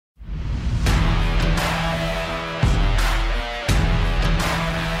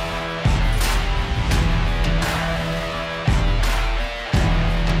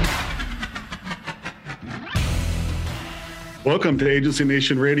Welcome to Agency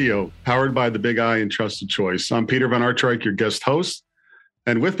Nation Radio, powered by the Big I and Trusted Choice. I'm Peter Van Artreich, your guest host.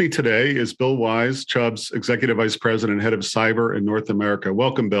 And with me today is Bill Wise, Chubb's Executive Vice President and Head of Cyber in North America.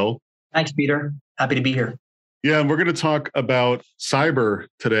 Welcome, Bill. Thanks, Peter. Happy to be here. Yeah, and we're going to talk about cyber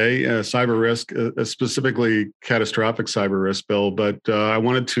today, cyber risk, specifically catastrophic cyber risk, Bill. But I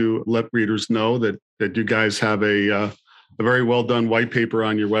wanted to let readers know that you guys have a very well done white paper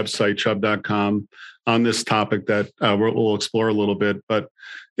on your website, chubb.com, on this topic that we'll explore a little bit. But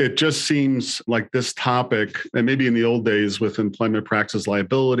it just seems like this topic, and maybe in the old days with employment practice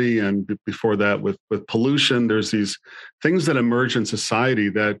liability, and before that with pollution, there's these things that emerge in society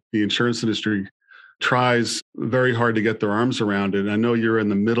that the insurance industry tries very hard to get their arms around it. And I know you're in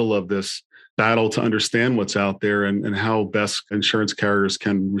the middle of this battle to understand what's out there and how best insurance carriers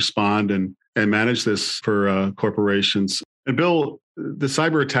can respond and manage this for corporations. And Bill, the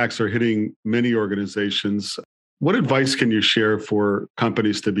cyber attacks are hitting many organizations. What advice can you share for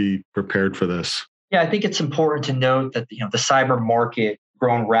companies to be prepared for this? Yeah, I think it's important to note that the cyber market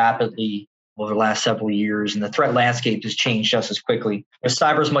grown rapidly over the last several years, and the threat landscape has changed just as quickly.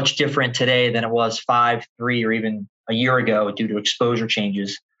 Cyber is much different today than it was 5, 3, or even a year ago due to exposure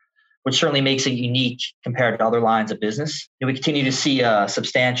changes, which certainly makes it unique compared to other lines of business. We continue to see a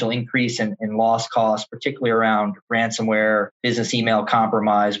substantial increase in loss costs, particularly around ransomware, business email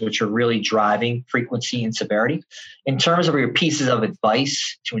compromise, which are really driving frequency and severity. In terms of your pieces of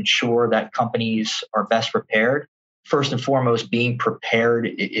advice to ensure that companies are best prepared, first and foremost, being prepared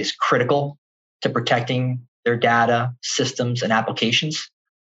is critical to protecting their data, systems, and applications.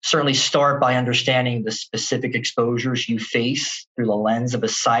 Certainly start by understanding the specific exposures you face through the lens of a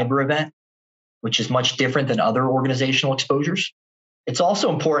cyber event, which is much different than other organizational exposures. It's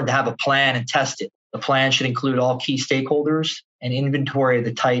also important to have a plan and test it. The plan should include all key stakeholders and inventory of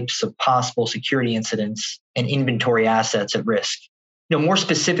the types of possible security incidents and inventory assets at risk. More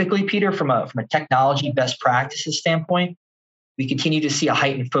specifically, Peter, from a technology best practices standpoint, we continue to see a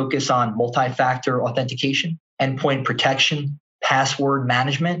heightened focus on multi-factor authentication, endpoint protection, password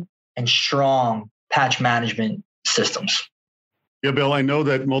management, and strong patch management systems. Yeah, Bill, I know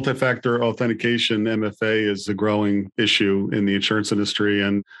that multi-factor authentication, MFA, is a growing issue in the insurance industry,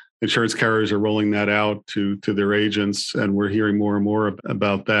 and insurance carriers are rolling that out to their agents, and we're hearing more and more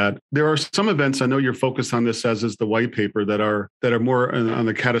about that. There are some events, I know you're focused on this, as is the white paper, that are more on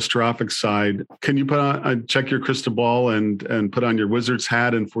the catastrophic side. Can you check your crystal ball and put on your wizard's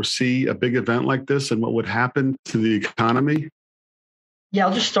hat and foresee a big event like this and what would happen to the economy? Yeah,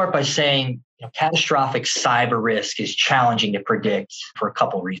 I'll just start by saying, catastrophic cyber risk is challenging to predict for a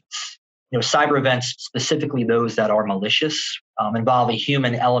couple of reasons. Cyber events, specifically those that are malicious, involve a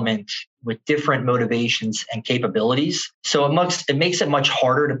human element with different motivations and capabilities. So it makes it much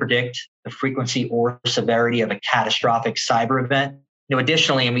harder to predict the frequency or severity of a catastrophic cyber event.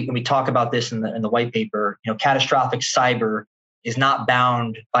 Additionally, and we talk about this in the white paper, catastrophic cyber is not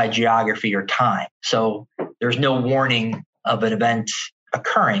bound by geography or time. So there's no warning of an event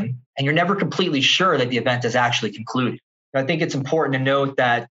occurring, and you're never completely sure that the event is actually concluded. I think it's important to note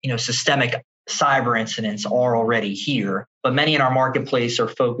that, systemic cyber incidents are already here, but many in our marketplace are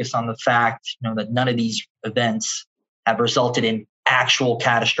focused on the fact, that none of these events have resulted in actual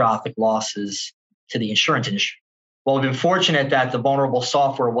catastrophic losses to the insurance industry. Well, we've been fortunate that the vulnerable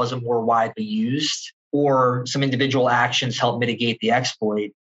software wasn't more widely used, or some individual actions helped mitigate the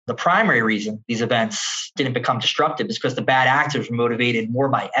exploit. The primary reason these events didn't become destructive is because the bad actors were motivated more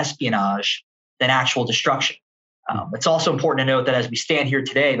by espionage than actual destruction. It's also important to note that as we stand here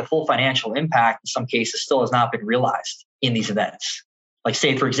today, the full financial impact in some cases still has not been realized in these events. Like,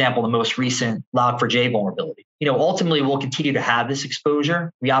 say, for example, the most recent Log4j vulnerability. Ultimately, we'll continue to have this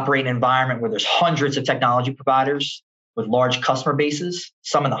exposure. We operate in an environment where there's hundreds of technology providers with large customer bases,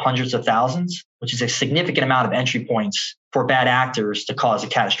 some in the hundreds of thousands, which is a significant amount of entry points for bad actors to cause a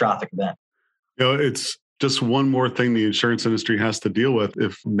catastrophic event. It's just one more thing the insurance industry has to deal with.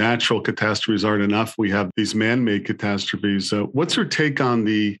 If natural catastrophes aren't enough, we have these man-made catastrophes. What's your take on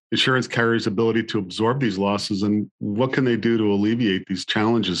the insurance carriers' ability to absorb these losses, and what can they do to alleviate these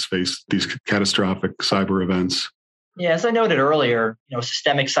challenges faced these catastrophic cyber events? Yeah, as I noted earlier,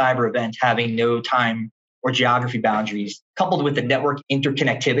 systemic cyber event having no time or geography boundaries, coupled with the network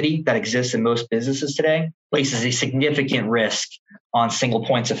interconnectivity that exists in most businesses today, places a significant risk on single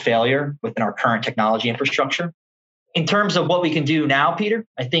points of failure within our current technology infrastructure. In terms of what we can do now, Peter,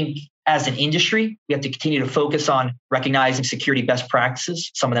 I think as an industry, we have to continue to focus on recognizing security best practices,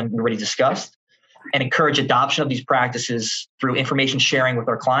 some of them we already discussed, and encourage adoption of these practices through information sharing with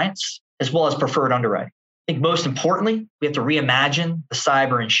our clients, as well as preferred underwriting. I think most importantly, we have to reimagine the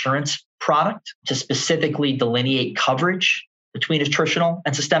cyber insurance product to specifically delineate coverage between attritional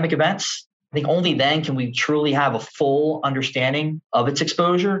and systemic events. I think only then can we truly have a full understanding of its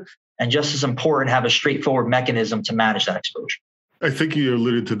exposure, and just as important, have a straightforward mechanism to manage that exposure. I think you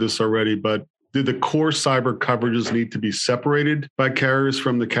alluded to this already, but do the core cyber coverages need to be separated by carriers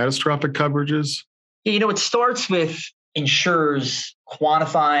from the catastrophic coverages? It starts with insurers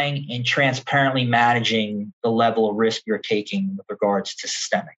quantifying and transparently managing the level of risk you're taking with regards to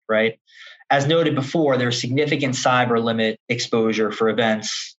systemic, right? As noted before, there's significant cyber limit exposure for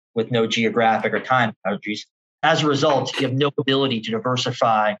events with no geographic or time boundaries. As a result, you have no ability to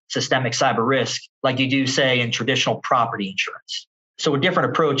diversify systemic cyber risk like you do, say, in traditional property insurance. So a different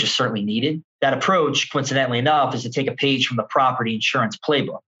approach is certainly needed. That approach, coincidentally enough, is to take a page from the property insurance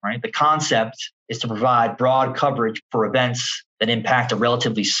playbook, right? The concept is to provide broad coverage for events that impact a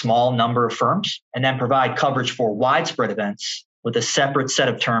relatively small number of firms, and then provide coverage for widespread events with a separate set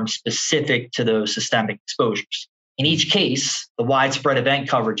of terms specific to those systemic exposures. In each case, the widespread event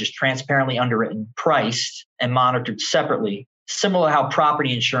coverage is transparently underwritten, priced, and monitored separately, similar to how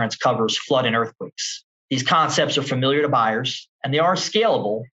property insurance covers flood and earthquakes. These concepts are familiar to buyers, and they are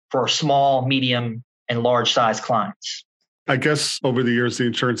scalable for small, medium, and large size clients. I guess over the years, the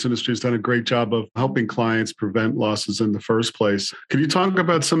insurance industry has done a great job of helping clients prevent losses in the first place. Can you talk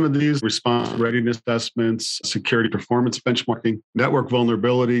about some of these response readiness assessments, security performance benchmarking, network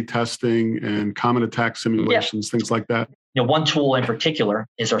vulnerability testing, and common attack simulations, things like that? One tool in particular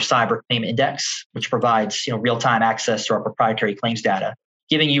is our Cyber Claim Index, which provides real-time access to our proprietary claims data,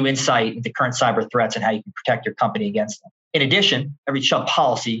 giving you insight into current cyber threats and how you can protect your company against them. In addition, every Chubb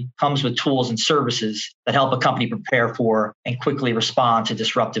policy comes with tools and services that help a company prepare for and quickly respond to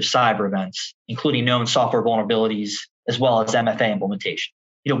disruptive cyber events, including known software vulnerabilities, as well as MFA implementation.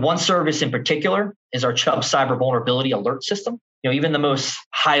 One service in particular is our Chubb Cyber Vulnerability Alert System. Even the most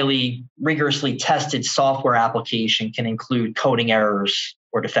highly rigorously tested software application can include coding errors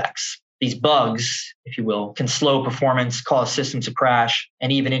or defects. These bugs, if you will, can slow performance, cause systems to crash,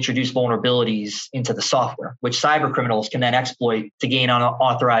 and even introduce vulnerabilities into the software, which cyber criminals can then exploit to gain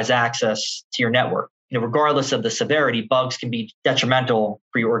unauthorized access to your network. Regardless of the severity, bugs can be detrimental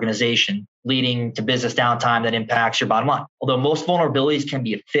for your organization, leading to business downtime that impacts your bottom line. Although most vulnerabilities can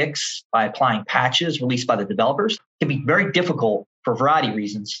be fixed by applying patches released by the developers, it can be very difficult for a variety of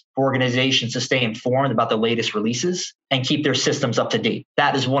reasons for organizations to stay informed about the latest releases and keep their systems up to date.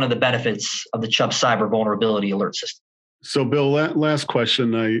 That is one of the benefits of the Chubb Cyber Vulnerability Alert System. So, Bill, last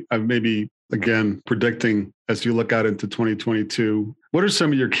question. I maybe, again, predicting as you look out into 2022, what are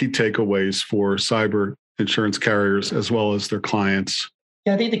some of your key takeaways for cyber insurance carriers as well as their clients?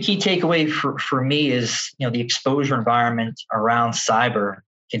 Yeah, I think the key takeaway for me is, the exposure environment around cyber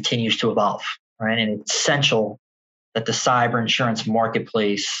continues to evolve, right? And it's essential that the cyber insurance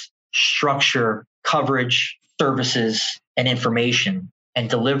marketplace structure coverage, services, and information and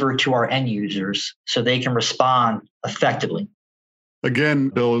deliver to our end users so they can respond effectively. Again,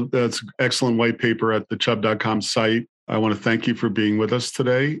 Bill, that's excellent white paper at the Chubb.com site. I want to thank you for being with us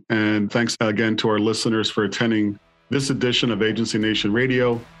today. And thanks again to our listeners for attending this edition of Agency Nation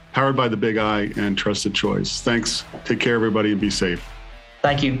Radio, powered by the Big I and Trusted Choice. Thanks. Take care, everybody, and be safe.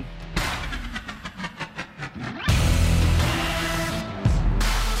 Thank you.